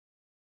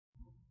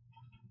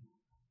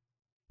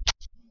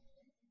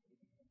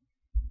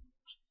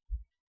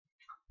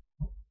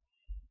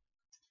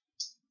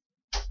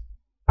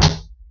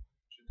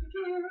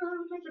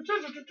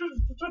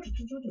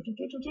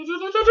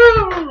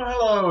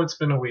Hello, it's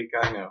been a week,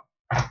 I know.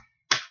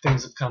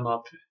 Things have come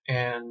up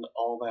and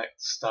all that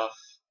stuff.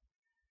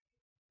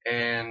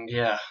 And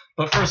yeah,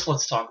 but first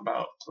let's talk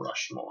about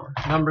Rushmore.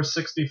 Number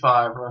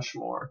 65,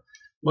 Rushmore.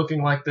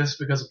 Looking like this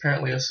because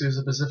apparently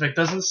Azusa Pacific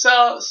doesn't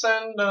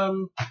send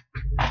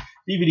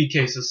DVD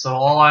cases, so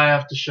all I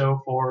have to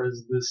show for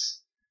is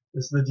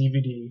the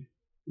DVD.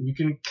 You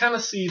can kind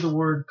of see the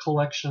word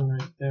collection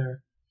right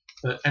there.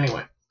 But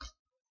anyway,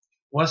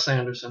 Wes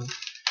Anderson.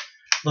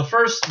 The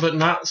first,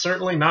 but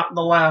certainly not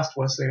the last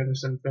Wes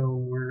Anderson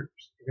film we're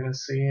going to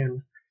see,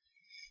 and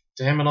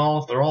damn it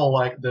all, if they're all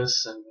like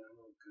this, and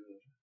oh,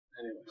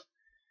 good. Anyway,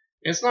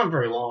 it's not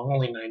very long,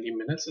 only 90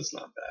 minutes, it's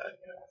not bad.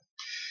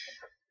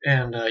 Yeah.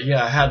 And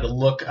yeah, I had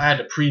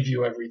to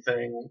preview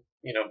everything,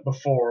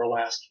 before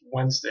last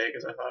Wednesday,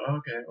 because I thought,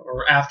 okay,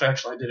 or after,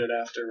 actually I did it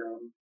after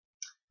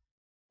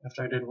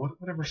I did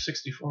whatever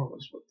 64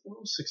 was. What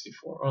was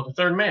 64? Oh, The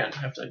Third Man,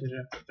 after I did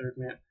it after The Third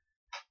Man.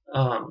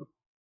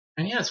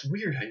 And yeah, it's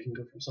weird how you can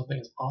go from something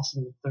as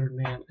awesome as The Third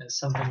Man as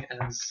something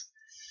as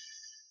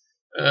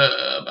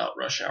about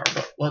Rush Hour.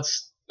 But not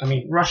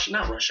Rush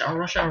Hour.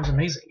 Rush Hour is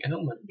amazing, and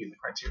it'll never be in the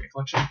Criterion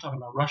Collection. I'm talking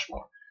about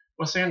Rushmore,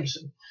 Wes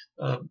Anderson,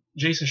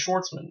 Jason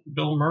Schwartzman,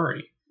 Bill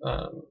Murray,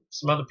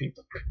 some other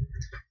people.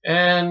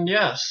 And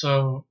yeah,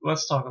 so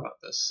let's talk about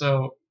this.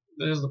 So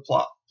there's the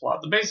plot.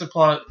 The basic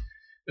plot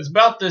is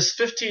about this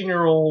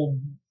 15-year-old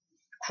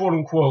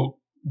quote-unquote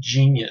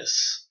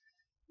genius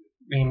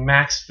named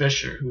Max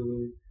Fischer,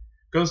 who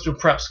goes to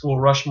prep school,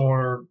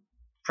 Rushmore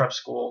prep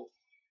school,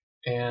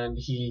 and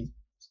he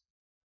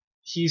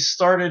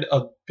started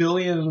a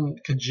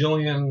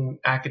kajillion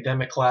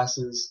academic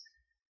classes.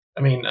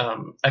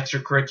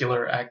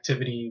 Extracurricular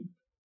activity,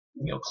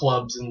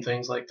 clubs and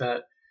things like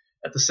that.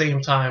 At the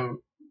same time,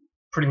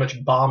 pretty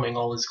much bombing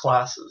all his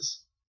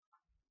classes.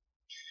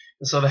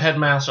 And so the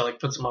headmaster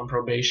puts him on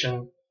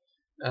probation,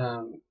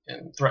 and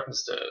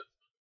threatens to,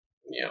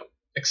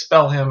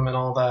 expel him and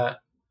all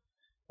that.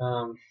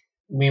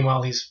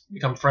 Meanwhile, he's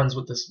become friends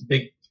with this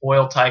big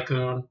oil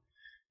tycoon,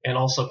 and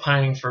also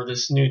pining for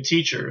this new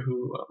teacher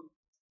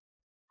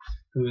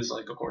who's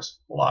of course,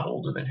 a lot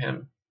older than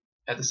him.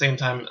 At the same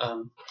time,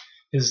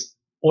 his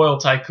oil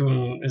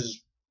tycoon,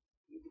 his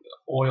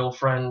oil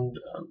friend,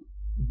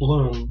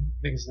 Bloom, I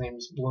think his name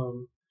is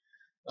Bloom,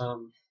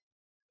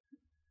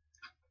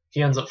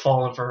 he ends up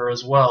falling for her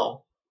as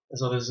well. And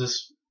so there's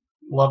this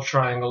love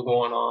triangle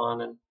going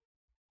on, and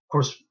of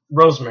course,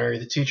 Rosemary,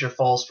 the teacher,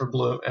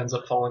 ends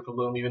up falling for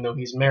Bloom, even though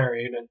he's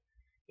married, and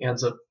he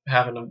ends up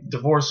having to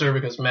divorce her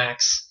because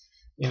Max,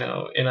 in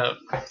a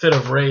fit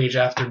of rage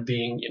after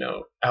being,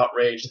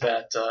 outraged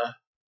that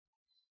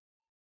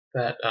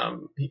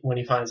when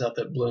he finds out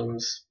that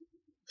Bloom's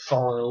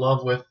fallen in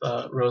love with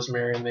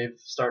Rosemary and they've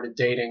started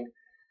dating,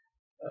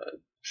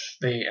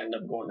 they end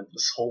up going into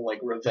this whole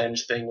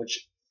revenge thing,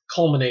 which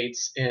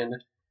culminates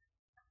in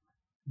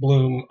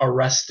Bloom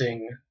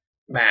arresting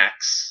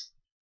Max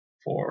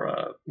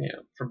for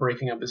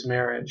breaking up his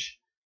marriage,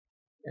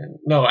 and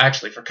no,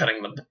 actually for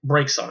cutting the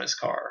brakes on his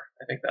car.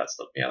 I think that's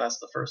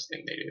the first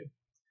thing they do,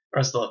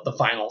 or that's the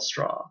final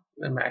straw.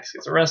 And then Max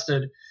gets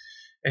arrested,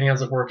 and he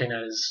ends up working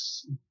at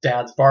his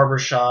dad's barber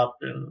shop,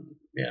 and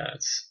yeah,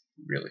 it's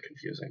really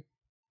confusing.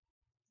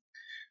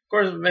 Of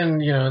course,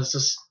 then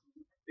it's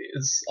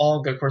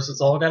all good. Of course,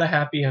 it's all got a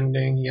happy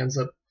ending. He ends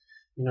up,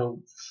 in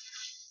the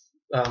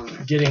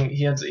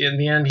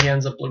end, he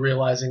ends up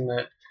realizing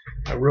that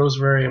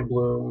Rosemary and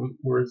Bloom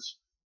were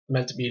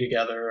meant to be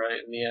together,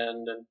 right, in the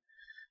end, and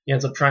he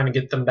ends up trying to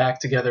get them back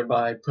together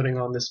by putting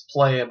on this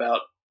play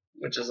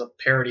which is a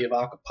parody of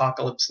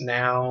Apocalypse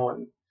Now,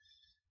 and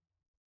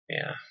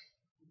yeah,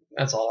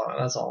 that's all I'm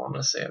going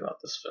to say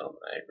about this film.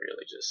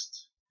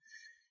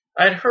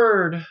 I'd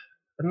heard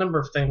a number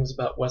of things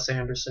about Wes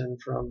Anderson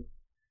from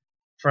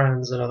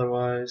friends and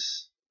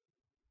otherwise,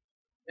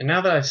 and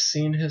now that I've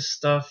seen his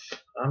stuff,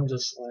 I'm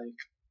just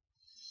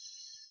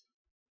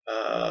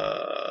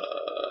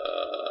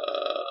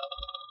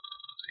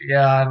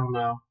yeah, I don't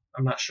know.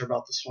 I'm not sure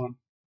about this one.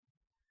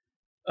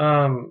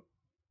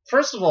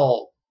 First of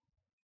all,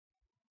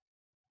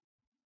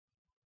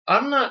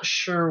 I'm not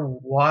sure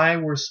why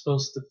we're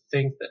supposed to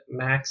think that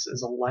Max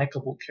is a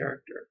likable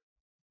character.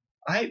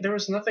 There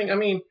was nothing.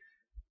 In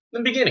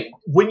the beginning,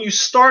 when you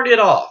start it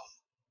off,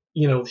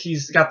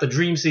 he's got the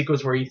dream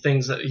sequence where he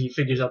thinks that he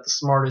figures out the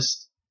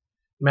smartest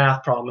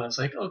math problem. And I was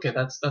like, okay,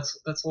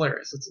 that's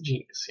hilarious. It's a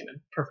genius,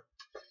 perfect.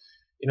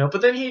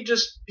 But then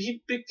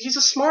he's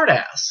a smart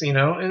ass,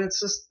 and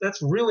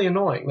that's really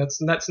annoying.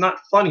 That's not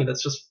funny.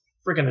 That's just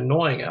freaking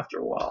annoying after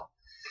a while.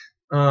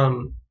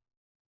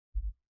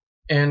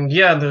 And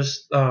yeah,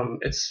 it's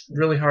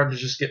really hard to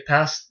just get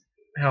past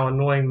how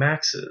annoying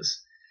Max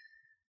is.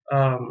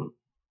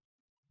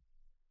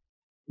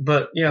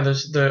 But yeah,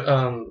 there's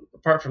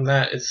apart from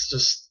that, it's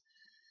just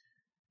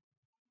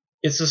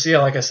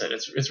yeah, like I said,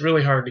 it's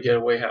really hard to get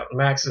away how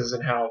Max is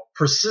and how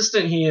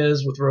persistent he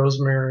is with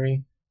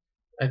Rosemary.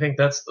 I think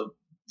that's the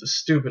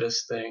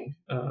stupidest thing,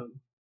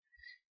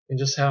 and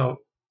just how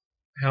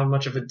how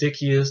much of a dick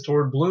he is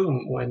toward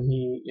Bloom when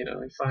he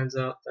finds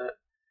out that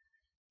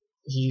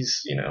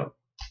he's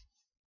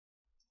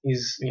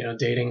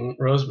dating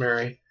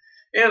Rosemary,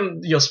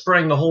 and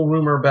spreading the whole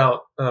rumor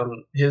about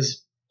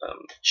his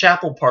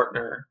chapel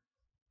partner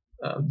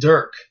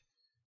Dirk,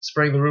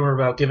 spreading the rumor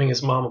about giving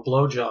his mom a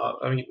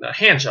blowjob. I mean, a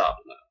hand job,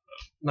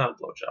 not a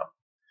blowjob.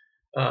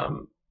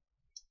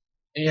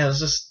 Yeah, it's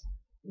just,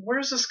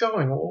 where's this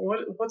going?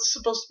 What's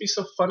supposed to be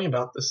so funny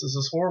about this? This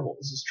is horrible.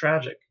 This is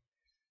tragic.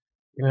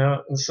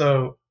 And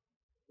so,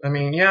 I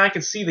mean, yeah, I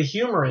could see the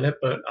humor in it,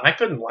 but I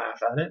couldn't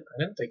laugh at it. I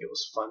didn't think it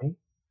was funny.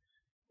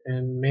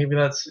 And maybe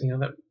that's,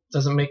 that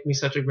doesn't make me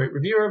such a great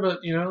reviewer, but,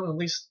 at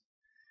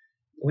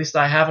least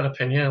I have an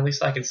opinion. At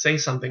least I could say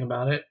something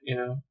about it,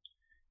 At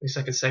least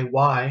I could say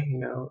why,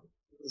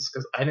 It's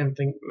because I didn't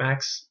think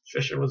Max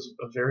Fischer was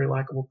a very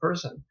likable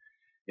person.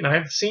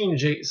 I've seen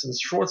Jason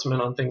Schwartzman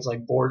on things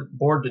like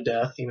Bored to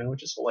Death,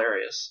 which is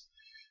hilarious.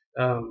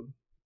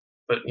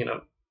 But,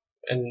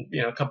 and,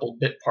 a couple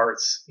bit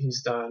parts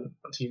he's done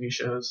on TV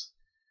shows.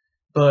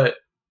 But,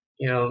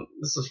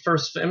 this is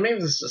first, and maybe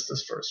this is just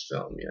his first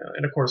film,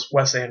 and of course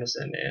Wes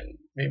Anderson, and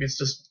maybe it's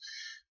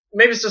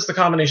just the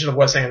combination of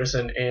Wes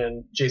Anderson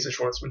and Jason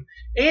Schwartzman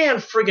and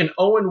friggin'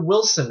 Owen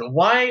Wilson.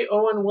 Why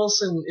Owen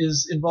Wilson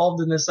is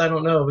involved in this, I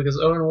don't know, because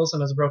Owen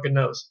Wilson has a broken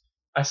nose.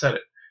 I said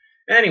it.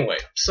 Anyway,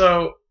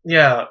 so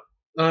yeah,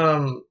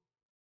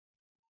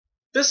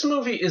 this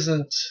movie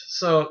isn't.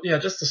 So yeah,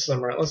 just to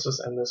summarize, let's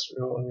just end this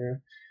real one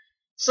here.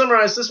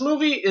 Summarize: this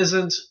movie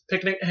isn't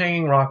Picnic at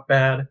Hanging Rock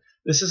bad.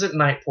 This isn't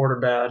Night Porter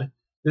bad.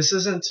 This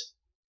isn't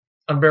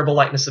Unbearable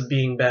Lightness of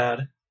Being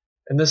bad.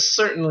 And this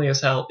certainly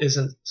as hell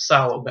isn't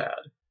Sallow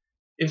bad.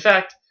 In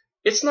fact,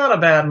 it's not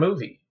a bad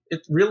movie.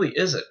 It really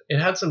isn't. It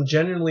had some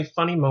genuinely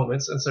funny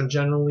moments and some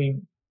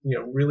genuinely,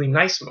 really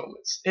nice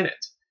moments in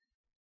it.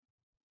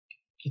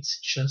 It's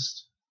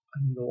just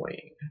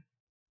annoying.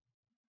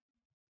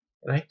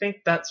 And I think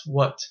that's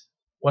what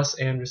Wes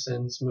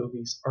Anderson's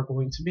movies are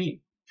going to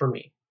be for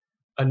me.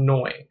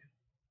 Annoying.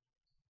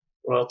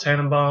 Royal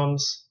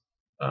Tenenbaums,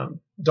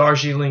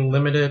 Darjeeling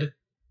Limited,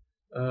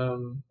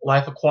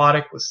 Life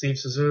Aquatic with Steve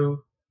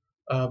Zissou,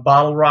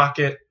 Bottle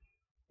Rocket,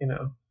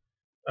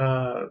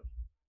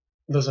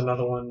 there's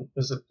another one.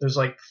 There's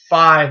like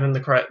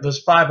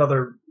there's 5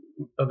 other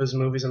of his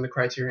movies in the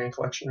Criterion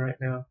collection right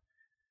now.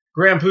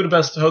 Grand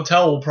Budapest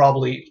Hotel will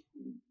probably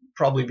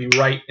be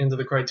right into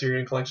the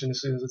Criterion collection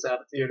as soon as it's out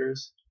of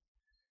theaters,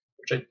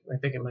 which I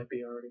think it might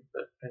be already,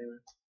 but anyway.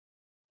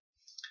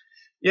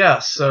 Yeah,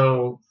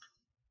 so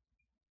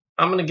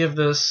I'm gonna give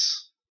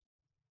this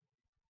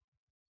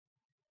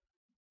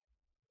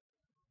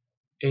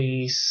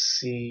a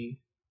C-.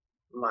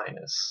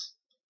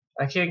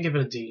 I can't give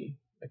it a D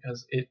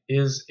because it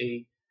is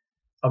a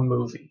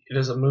movie. It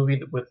is a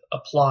movie with a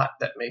plot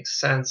that makes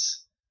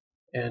sense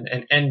and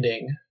an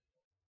ending,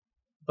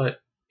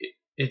 but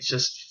it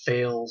just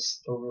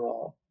fails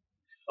overall.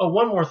 Oh,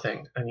 one more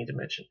thing I need to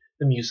mention.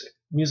 The music.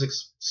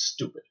 Music's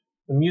stupid.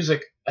 The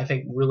music, I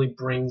think, really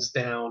brings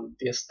down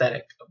the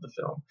aesthetic of the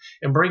film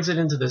and brings it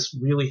into this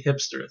really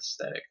hipster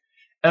aesthetic.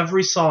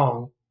 Every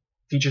song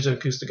features an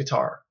acoustic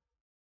guitar.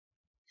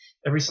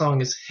 Every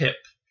song is hip.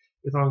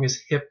 Every song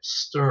is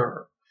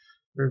hipster.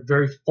 They're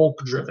very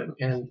folk-driven.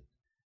 And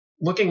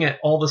looking at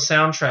all the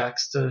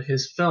soundtracks to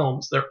his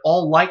films, they're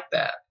all like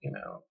that,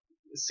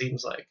 It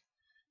seems like.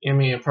 I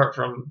mean, apart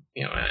from,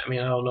 I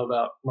don't know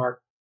about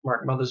Mark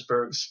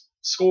Mothersbaugh's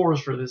scores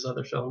for his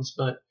other films,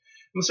 but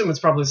I'm assuming it's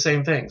probably the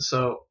same thing.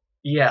 So,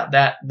 yeah,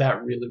 that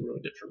really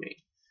ruined it for me.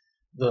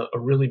 A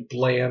really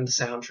bland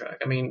soundtrack.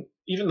 I mean,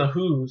 even the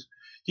Who's,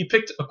 he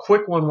picked a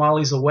quick one while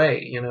he's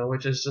away,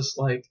 which is just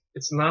like,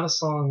 it's not a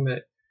song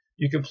that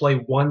you can play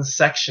one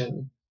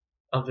section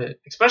of it,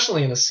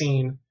 especially in a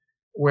scene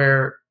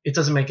where it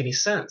doesn't make any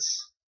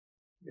sense.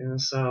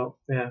 So,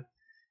 yeah.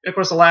 And of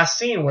course, the last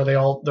scene where they're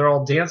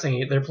all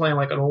dancing, they're playing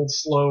like an old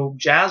slow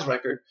jazz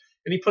record,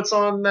 and he puts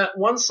on that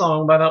one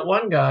song by that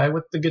one guy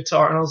with the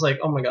guitar, and I was like,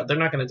 oh my god, they're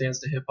not going to dance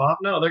to hip hop.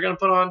 No, they're going to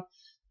put on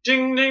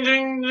ding ding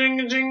ding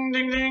ding ding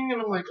ding ding,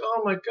 and I'm like,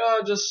 oh my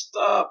god, just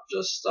stop.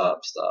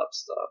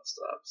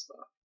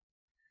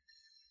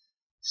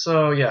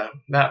 So yeah,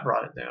 that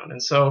brought it down.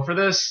 And so for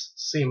this,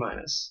 C-.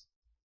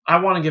 I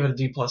want to give it a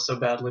D+ so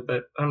badly,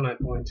 but I'm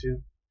not going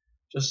to,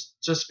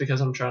 just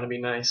because I'm trying to be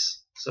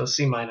nice. So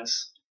C-.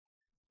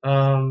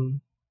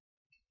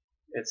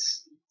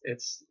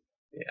 It's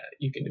yeah,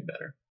 you can do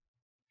better.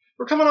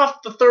 We're coming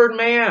off The Third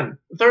Man.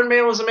 The Third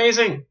Man was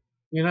amazing.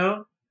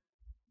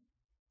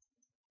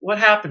 What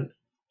happened?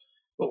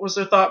 What was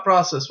their thought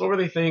process? What were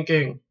they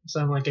thinking? I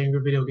sound like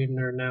angry video game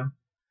nerd now.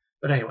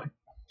 But anyway.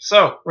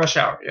 So, Rush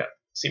Hour. Yeah,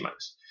 C-.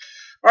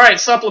 Alright,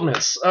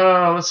 supplements.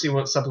 Let's see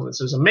what supplements.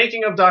 There's a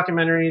making of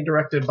documentary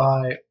directed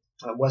by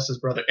Wes's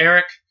brother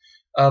Eric.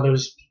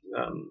 There's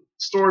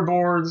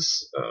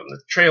storyboards,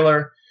 the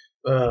trailer,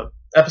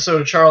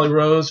 episode of Charlie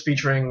Rose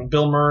featuring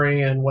Bill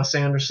Murray and Wes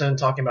Anderson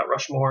talking about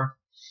Rushmore.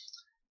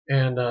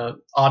 And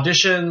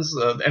auditions,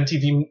 the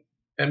MTV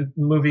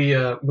movie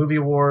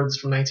awards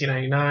from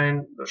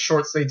 1999, the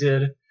shorts they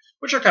did,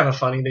 which are kind of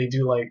funny. They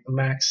do like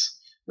Max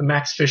the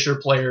Max Fischer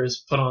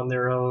players put on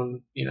their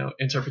own,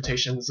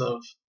 interpretations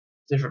of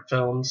different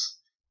films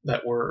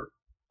that were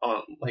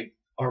on, like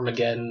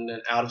Armageddon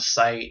and Out of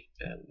Sight,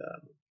 and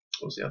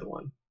what was the other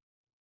one?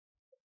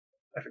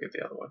 I forget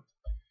the other one.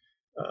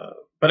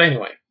 But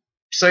anyway,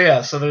 so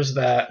yeah, so there's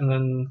that, and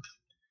then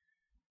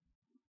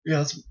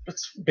yeah,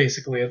 that's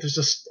basically it. There's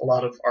just a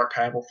lot of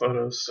archival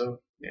photos,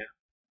 so yeah,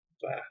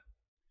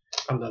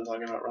 I'm done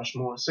talking about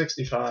Rushmore.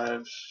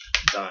 65,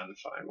 done,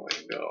 fine, way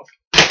to go.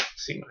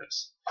 C-.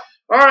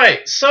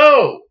 Alright,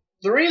 so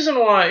the reason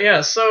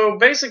why, so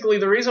basically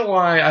the reason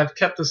why I've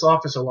kept this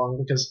off for so long,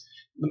 because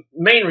the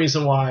main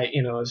reason why,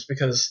 is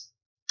because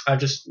I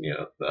just,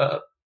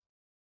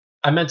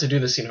 I meant to do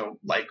this,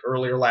 like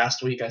earlier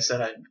last week. I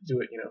said I'd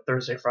do it,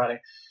 Thursday, Friday.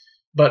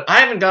 But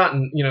I haven't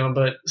gotten,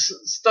 but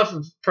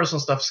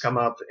personal stuff's come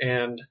up,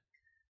 and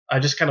I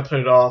just kind of put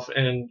it off.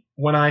 And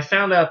when I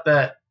found out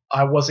that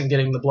I wasn't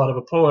getting the Blood of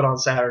a Poet on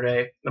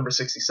Saturday, number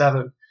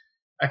 67,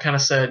 I kind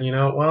of said,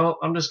 well,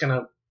 I'm just going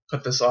to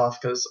put this off,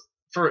 because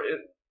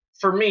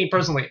for me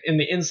personally, in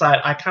the inside,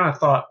 I kind of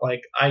thought,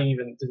 like, I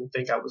even didn't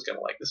think I was going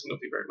to like this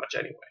movie very much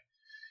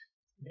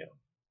anyway.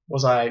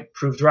 Was I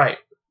proved right?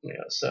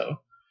 So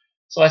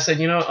I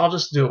said, I'll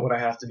just do it when I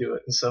have to do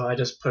it. And so I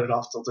just put it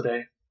off till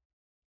today.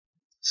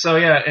 So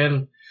yeah,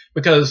 and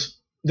because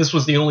this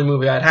was the only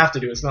movie I'd have to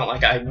do, it's not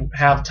like I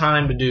have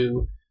time to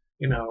do,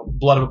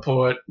 Blood of a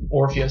Poet,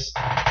 Orpheus,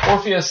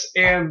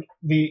 and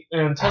the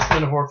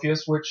Testament of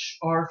Orpheus, which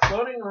are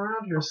floating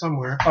around here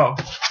somewhere. Oh,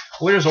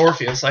 well, here's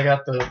Orpheus. I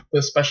got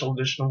the special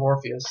edition of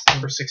Orpheus,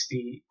 number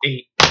 68.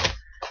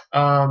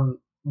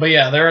 But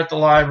yeah, they're at the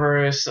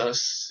library. So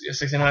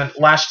 69,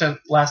 Last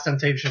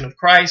Temptation of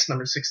Christ,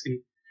 number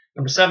 60,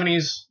 number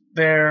 70's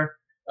there.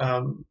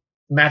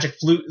 Magic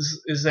Flute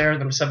is there,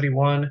 number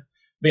 71.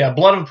 But yeah,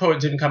 Blood of a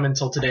Poet didn't come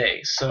until today.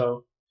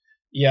 So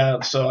yeah,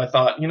 so I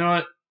thought, you know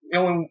what? The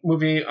only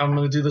movie I'm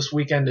going to do this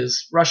weekend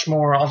is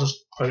Rushmore. We'll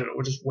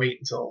just wait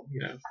until,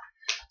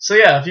 So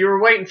yeah, if you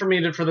were waiting for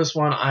me for this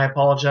one, I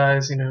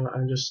apologize. I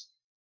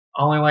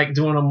only like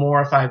doing them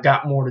more if I've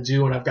got more to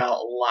do, and I've got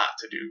a lot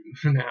to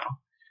do now.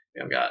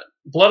 I've got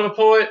Blood of a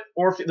Poet,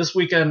 this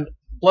weekend,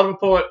 Blood of a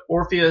Poet,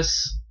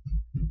 Orpheus,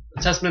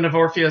 Testament of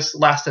Orpheus,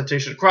 Last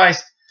Temptation of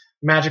Christ,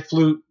 Magic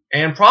Flute,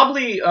 and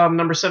probably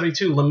number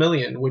 72,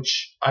 Lemillion,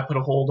 which I put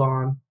a hold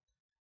on,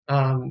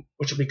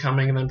 which will be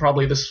coming, and then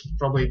probably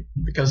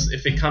because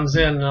if it comes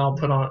in, then I'll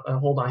put on a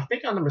hold on, I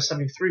think on number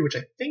 73, which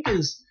I think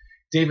is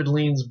David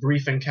Lean's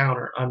Brief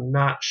Encounter. I'm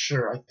not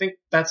sure. I think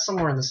that's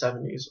somewhere in the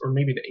 70s, or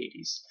maybe the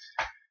 80s.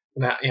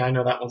 I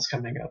know that one's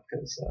coming up,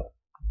 because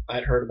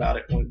I'd heard about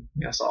it when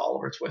I saw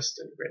Oliver Twist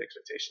and Great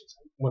Expectations.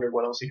 I wondered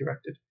what else he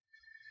directed.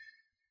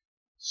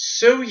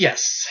 So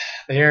yes,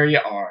 there you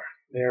are.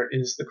 There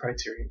is the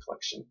Criterion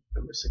Collection,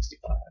 number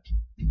 65.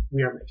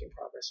 We are making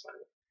progress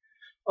finally.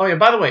 Oh yeah,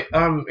 by the way,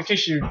 in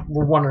case you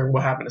were wondering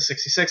what happened to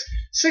 66,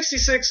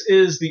 66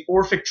 is the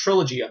Orphic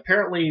Trilogy.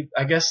 Apparently,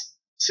 I guess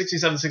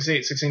 67,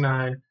 68,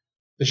 69,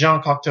 the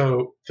Jean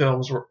Cocteau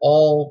films were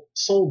all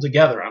sold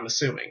together, I'm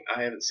assuming.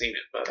 I haven't seen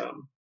it, but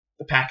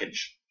the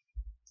package.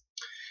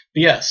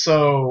 But yeah,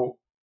 so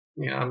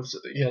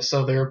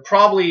so there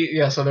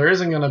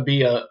isn't going to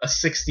be a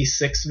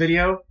 66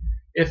 video.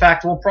 In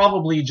fact, we'll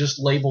probably just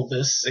label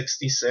this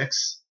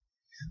 66.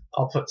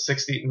 I'll put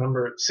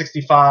number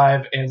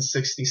 65 and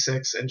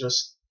 66 and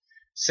just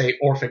say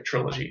Orphic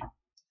Trilogy.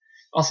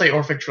 I'll say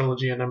Orphic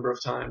Trilogy a number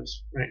of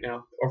times right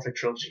now. Orphic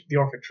Trilogy, the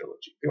Orphic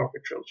Trilogy, the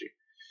Orphic Trilogy.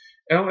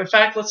 And in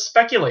fact, let's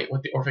speculate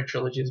what the Orphic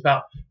Trilogy is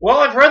about. Well,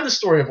 I've read the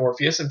story of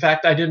Orpheus. In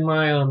fact, I did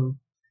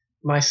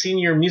my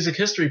senior music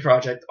history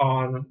project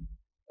on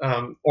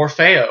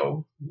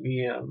Orfeo,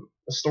 the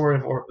story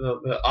of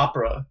the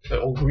opera,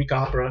 the old Greek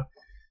opera.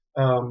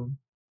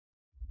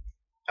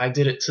 I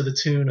did it to the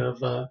tune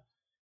of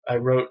I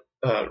wrote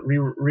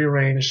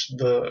rearranged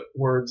the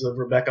words of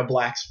Rebecca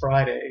Black's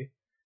Friday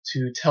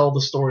to tell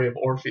the story of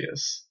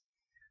Orpheus.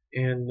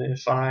 And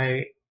if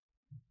I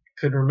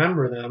could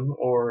remember them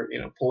or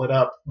pull it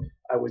up,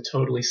 I would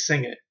totally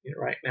sing it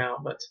right now.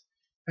 But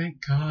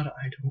thank God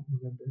I don't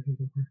remember any of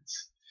the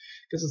words,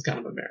 because it's kind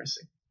of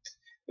embarrassing.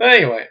 But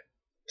anyway,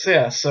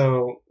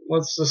 so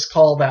let's just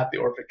call that the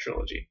Orphic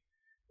Trilogy,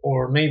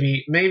 or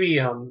maybe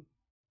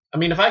I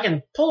mean, if I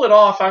can pull it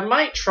off, I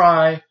might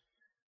try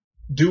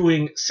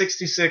doing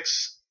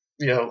 66,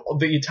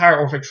 the entire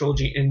Orphic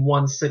Trilogy in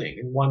one sitting,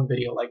 in one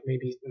video, like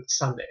maybe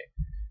Sunday.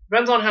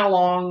 Depends on how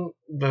long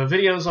the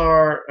videos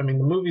are. I mean,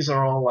 the movies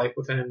are all like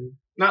within,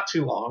 not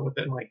too long,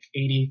 within like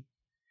 80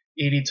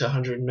 to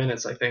 100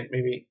 minutes, I think,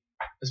 maybe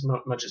as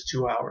much as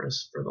 2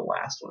 hours for the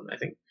last one. I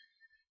think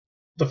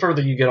the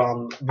further you get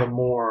on, the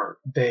more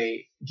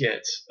they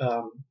get,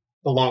 the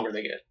longer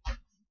they get.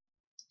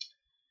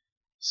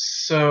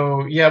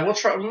 So yeah,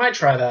 we might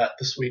try that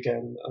this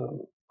weekend.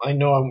 I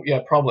know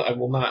probably I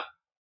will not,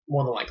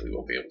 more than likely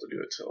won't be able to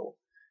do it till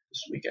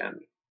this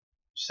weekend,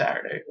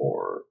 Saturday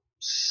or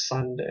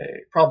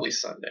Sunday, probably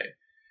Sunday,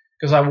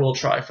 because I will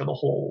try for the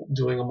whole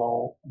doing them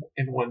all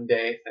in one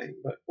day thing,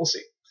 but we'll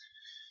see.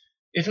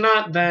 If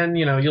not, then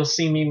you'll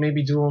see me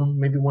maybe do them.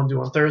 Maybe one do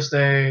on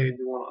Thursday,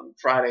 do one on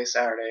Friday,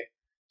 Saturday.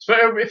 So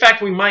in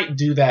fact, we might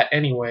do that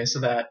anyway,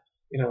 so that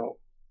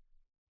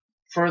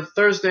for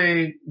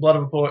Thursday, Blood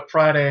of a Poet.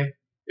 Friday,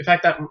 in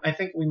fact, I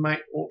think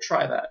we'll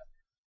try that.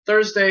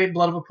 Thursday,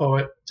 Blood of a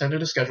Poet.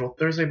 Tentative schedule.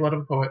 Thursday, Blood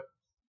of a Poet.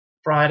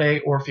 Friday,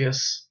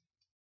 Orpheus.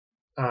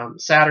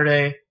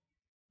 Saturday,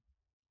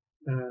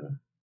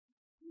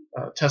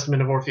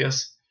 Testament of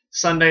Orpheus.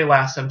 Sunday,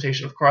 Last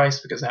Temptation of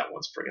Christ, because that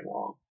one's friggin'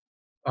 long.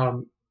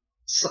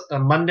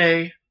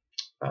 Monday,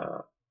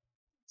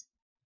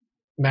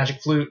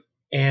 Magic Flute,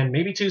 and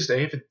maybe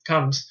Tuesday, if it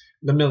comes,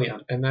 the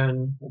Million, and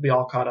then we'll be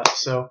all caught up.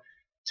 So,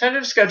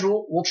 tentative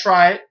schedule, we'll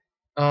try it,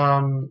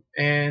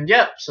 and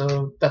yeah,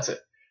 so that's it.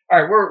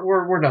 All right,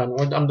 we're done.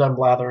 I'm done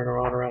blathering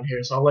around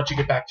here, so I'll let you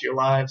get back to your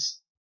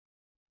lives.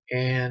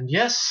 And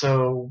yes,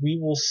 so we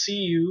will see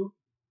you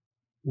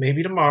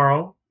maybe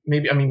tomorrow,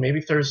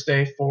 maybe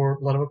Thursday for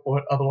Blood of a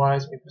Poet.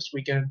 Otherwise, maybe this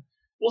weekend.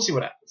 We'll see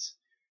what happens.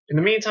 In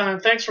the meantime,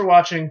 thanks for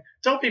watching.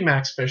 Don't be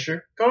Max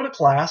Fischer. Go to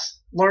class,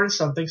 learn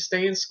something,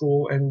 stay in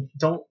school, and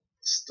don't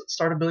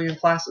start a billion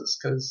classes,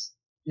 because,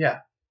 yeah,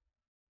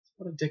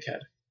 what a dickhead.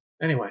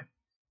 Anyway,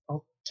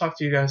 I'll talk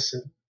to you guys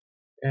soon.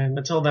 And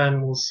until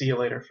then, we'll see you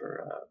later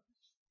for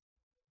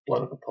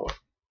Blood of a Poet.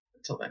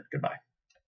 Until then, goodbye.